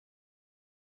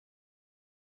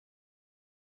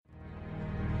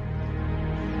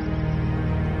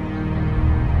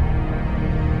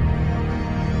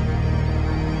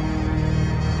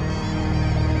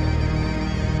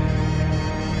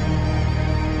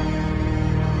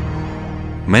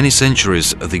many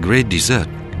centuries, the Great Desert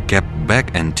kept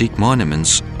back antique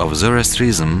monuments of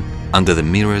Zoroastrianism under the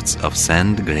myriads of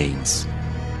sand grains.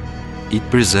 It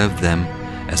preserved them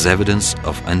as evidence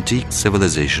of antique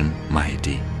civilization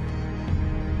mighty.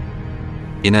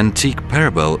 In antique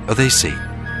parable they say,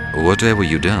 whatever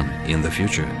you done in the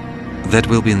future, that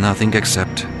will be nothing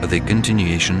except the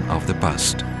continuation of the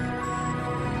past.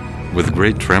 With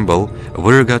great tremble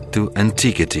we regard to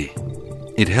antiquity.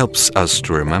 It helps us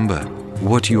to remember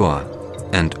what you are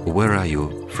and where are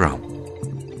you from.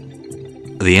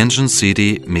 The ancient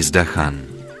city Mizdahan.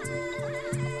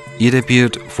 It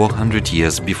appeared 400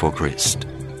 years before Christ.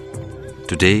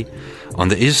 Today, on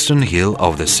the eastern hill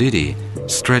of the city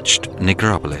stretched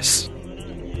necropolis.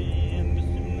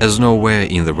 As nowhere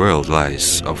in the world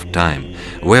lies of time,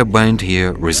 we are bound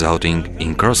here, resulting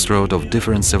in crossroad of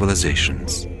different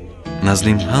civilizations.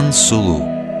 Nazlim Han Sulu,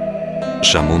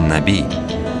 Shamun Nabi,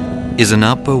 is an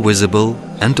upper visible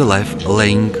and alive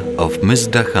laying of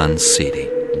Mizdahan city.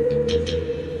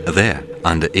 There,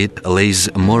 under it, lays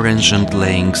more ancient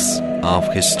layings of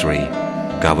history,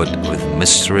 covered with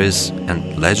mysteries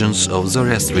and legends of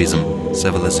Zoroastrianism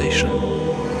civilization.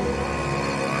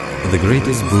 The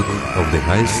greatest book of the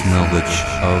highest knowledge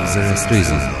of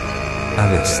Zoroastrianism,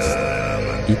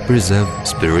 Avesta. It preserved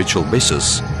spiritual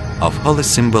basis of holy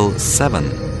symbol 7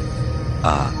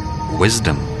 are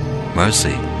wisdom,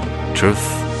 mercy, truth,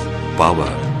 power,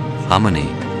 harmony,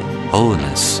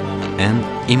 holiness, and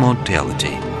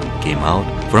immortality came out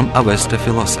from Avesta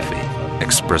philosophy,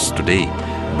 expressed today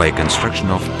by construction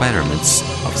of pyramids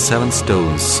of 7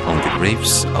 stones on the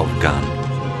graves of Gan.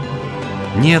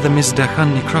 Near the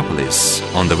Mizdahan necropolis,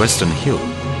 on the western hill,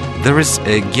 there is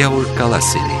a Qoralqalpogiston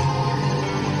city.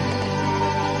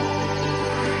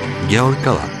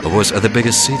 Qoralqalpogiston was the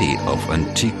biggest city of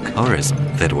antique Khorezm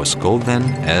that was called then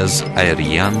as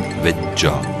Aryan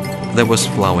Vedjo. There was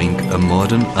flowing a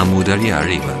modern Amudarya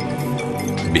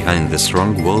river. Behind the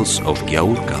strong walls of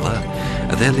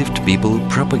Qoralqalpogiston, there lived people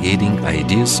propagating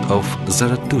ideas of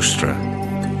Zarathustra,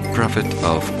 prophet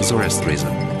of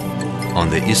Zoroastrianism. On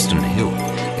the eastern hill,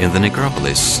 in the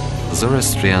necropolis,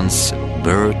 Zoroastrians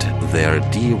buried their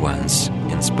dear ones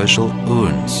in special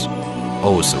urns,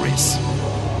 ossuaries.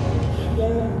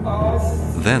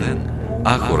 Then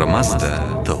Ahura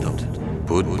Mazda thought,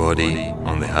 put body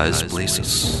on the highest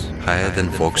places, higher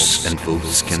than fox and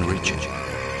wolves can reach it,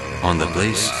 on the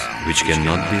place which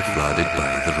cannot be flooded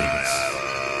by the rivers.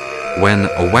 When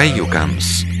Vayu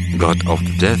comes, god of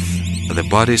the death, the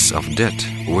bodies of dead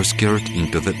were carried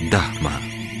into the Dahma,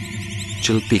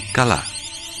 Chilpikala.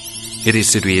 It is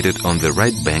situated on the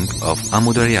right bank of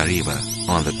Amudarya river,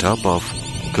 on the top of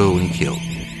Going Hill.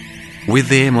 With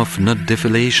the aim of not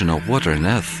defilation of water and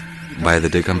earth, by the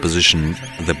decomposition,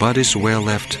 the bodies were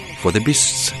left for the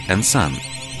beasts and sun,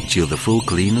 till the full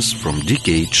cleanness from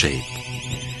decayed shape.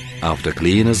 After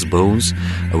cleanness, bones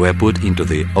were put into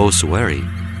the ossuary,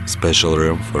 special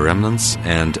room for remnants,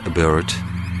 and buried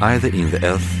either in the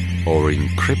earth or in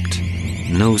crypt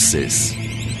gnosis.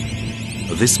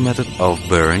 This method of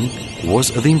burying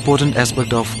was the important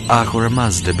aspect of Ahura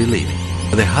Mazda believing.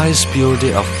 The highest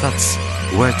purity of thoughts,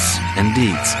 words and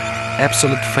deeds,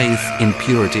 absolute faith in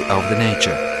purity of the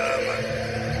nature.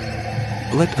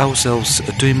 Let ourselves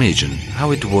to imagine how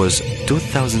it was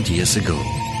 2000 years ago.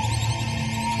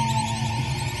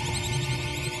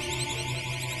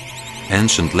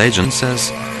 Ancient legend says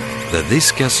that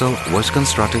this castle was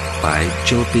constructed by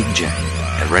Chilpik giant.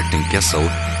 Erecting castle,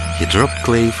 he dropped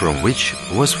clay from which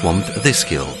was formed this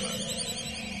hill.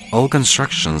 All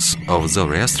constructions of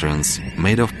Zoroastrians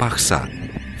made of pakhsa,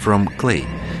 from clay,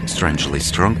 strangely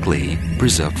strong clay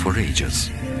preserved for ages.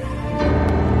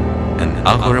 And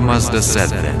Ahura Mazda said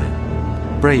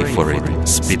then, pray for it,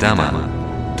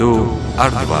 Spitama, to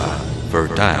Ardva,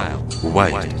 fertile,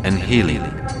 white and healing,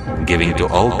 giving to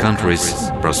all countries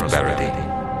prosperity.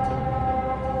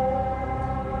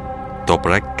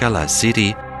 Qoralqalpogiston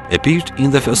city appeared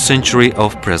in the 1st century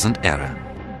of present era.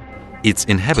 Its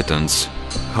inhabitants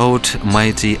held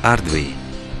mighty Ardvi,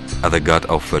 the god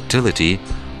of fertility,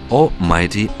 or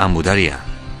mighty Amudarya.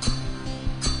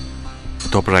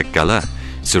 Qoralqalpogiston,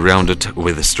 surrounded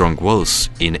with strong walls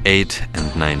in 8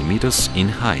 and 9 meters in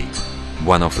height,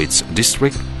 one of its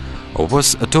districts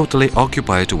was totally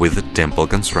occupied with temple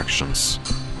constructions.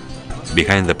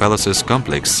 Behind the palace's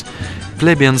complex,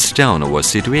 plebeians' town was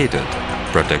situated,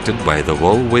 protected by the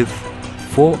wall with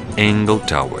 4 angled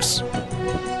towers.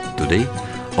 Today,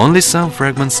 only some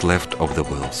fragments left of the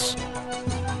walls.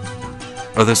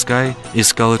 The sky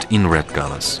is colored in red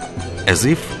colors, as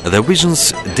if the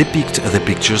visions depict the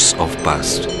pictures of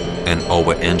past, and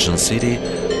over ancient city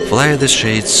fly the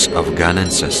shades of Gan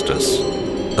ancestors.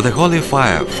 the holy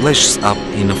fire flashes up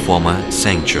in a former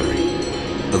sanctuary.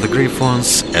 The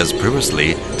griffons, as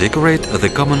previously, decorate the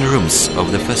common rooms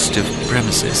of the festive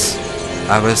premises.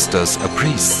 Avestas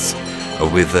priests,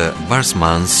 with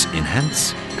barsmans in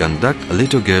hands, conduct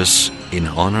liturgies in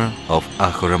honor of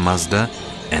Ahura Mazda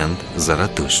and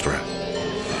Zarathustra.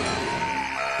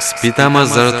 Spitama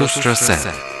Zarathustra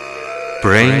said,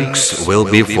 "Pranks will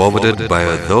be forwarded by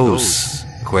those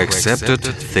who accepted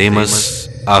famous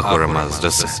Ahura Mazda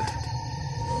said."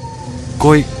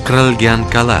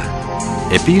 Qoralqalpogiston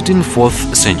appeared in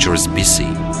 4th century BC.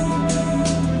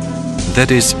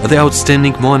 That is the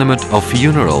outstanding monument of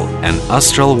funeral and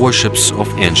astral worships of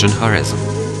ancient Khorezm.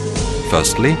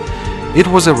 Firstly, it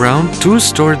was a round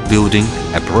two-storied building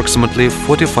approximately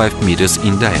 45 meters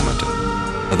in diameter.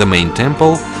 The main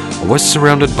temple was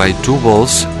surrounded by two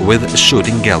walls with a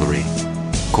shooting gallery.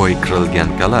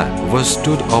 Qoralqalpogiston was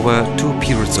stood over two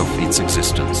periods of its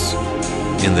existence.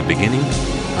 In the beginning,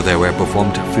 there were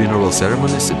performed funeral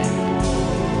ceremonies in it.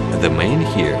 The main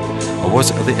here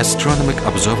was the astronomical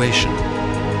observation.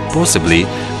 Possibly,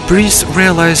 priests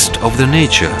realized of the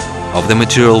nature of the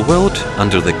material world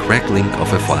under the crackling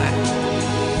of a fire.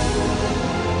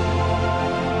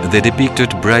 They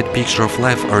depicted bright picture of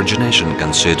life origination,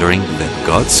 considering that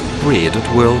God's created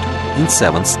world in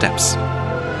 7 steps.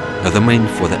 The main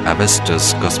for the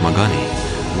Avestas cosmogony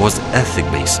was ethic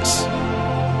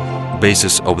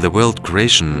basis of the world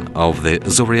creation of the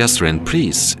Zoroastrian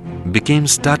priests became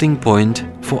starting point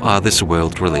for other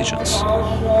world religions.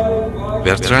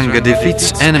 Vertranga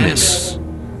defeats enemies,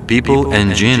 people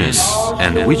and genies,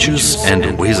 and witches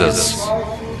and wizards,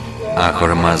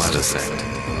 Ahura Mazda said.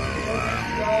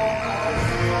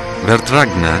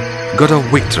 Vertragna, god of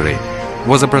victory,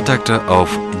 was a protector of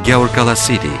Qoralqalpogiston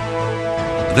city.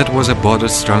 That was a border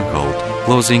stronghold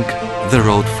closing the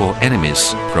road for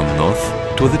enemies from north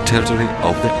to the territory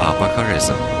of the Upper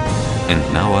Khorezm. And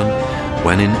now on,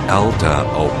 when in altar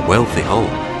of wealthy hall,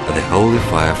 the holy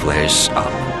fire flashes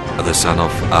up, the son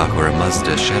of Ahura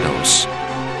Mazda shadows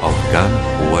of gun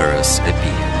wearers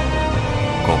appear.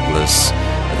 Copeless,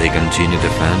 they continue to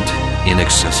defend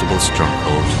inaccessible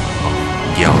stronghold of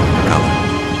Qoralqalpogiston.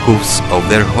 Hoofs of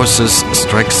their horses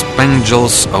strike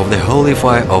spangles of the holy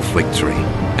fire of victory,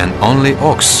 and only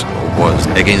ox was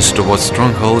against what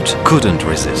stronghold couldn't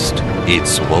resist.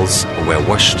 Its walls were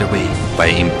washed away by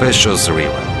impetuous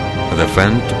river.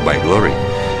 Defended by glory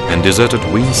and deserted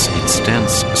winds, it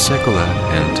stands secular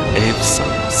and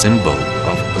awesome symbol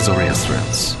of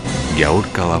Zoroastrians.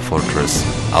 Qoralqalpogiston fortress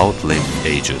outlived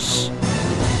ages.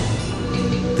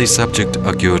 This subject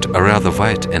occurred rather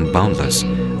wide and boundless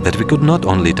that we could not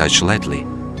only touch lightly,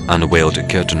 unveiled a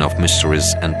curtain of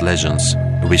mysteries and legends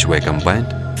which were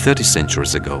combined 30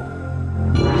 centuries ago.